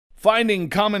Finding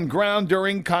common ground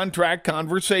during contract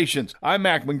conversations. I'm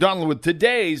Mac McDonald with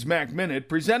today's Mac Minute,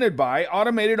 presented by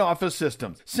Automated Office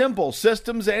Systems. Simple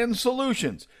systems and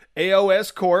solutions.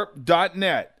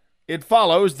 AOScorp.net. It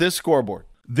follows this scoreboard.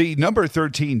 The number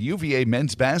 13 UVA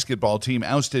men's basketball team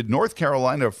ousted North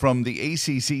Carolina from the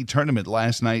ACC tournament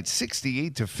last night,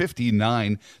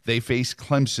 68-59. They face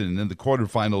Clemson in the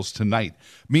quarterfinals tonight.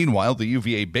 Meanwhile, the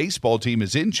UVA baseball team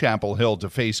is in Chapel Hill to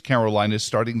face Carolina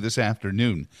starting this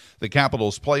afternoon. The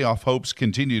Capitals' playoff hopes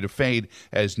continue to fade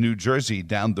as New Jersey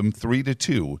downed them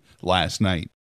 3-2 last night.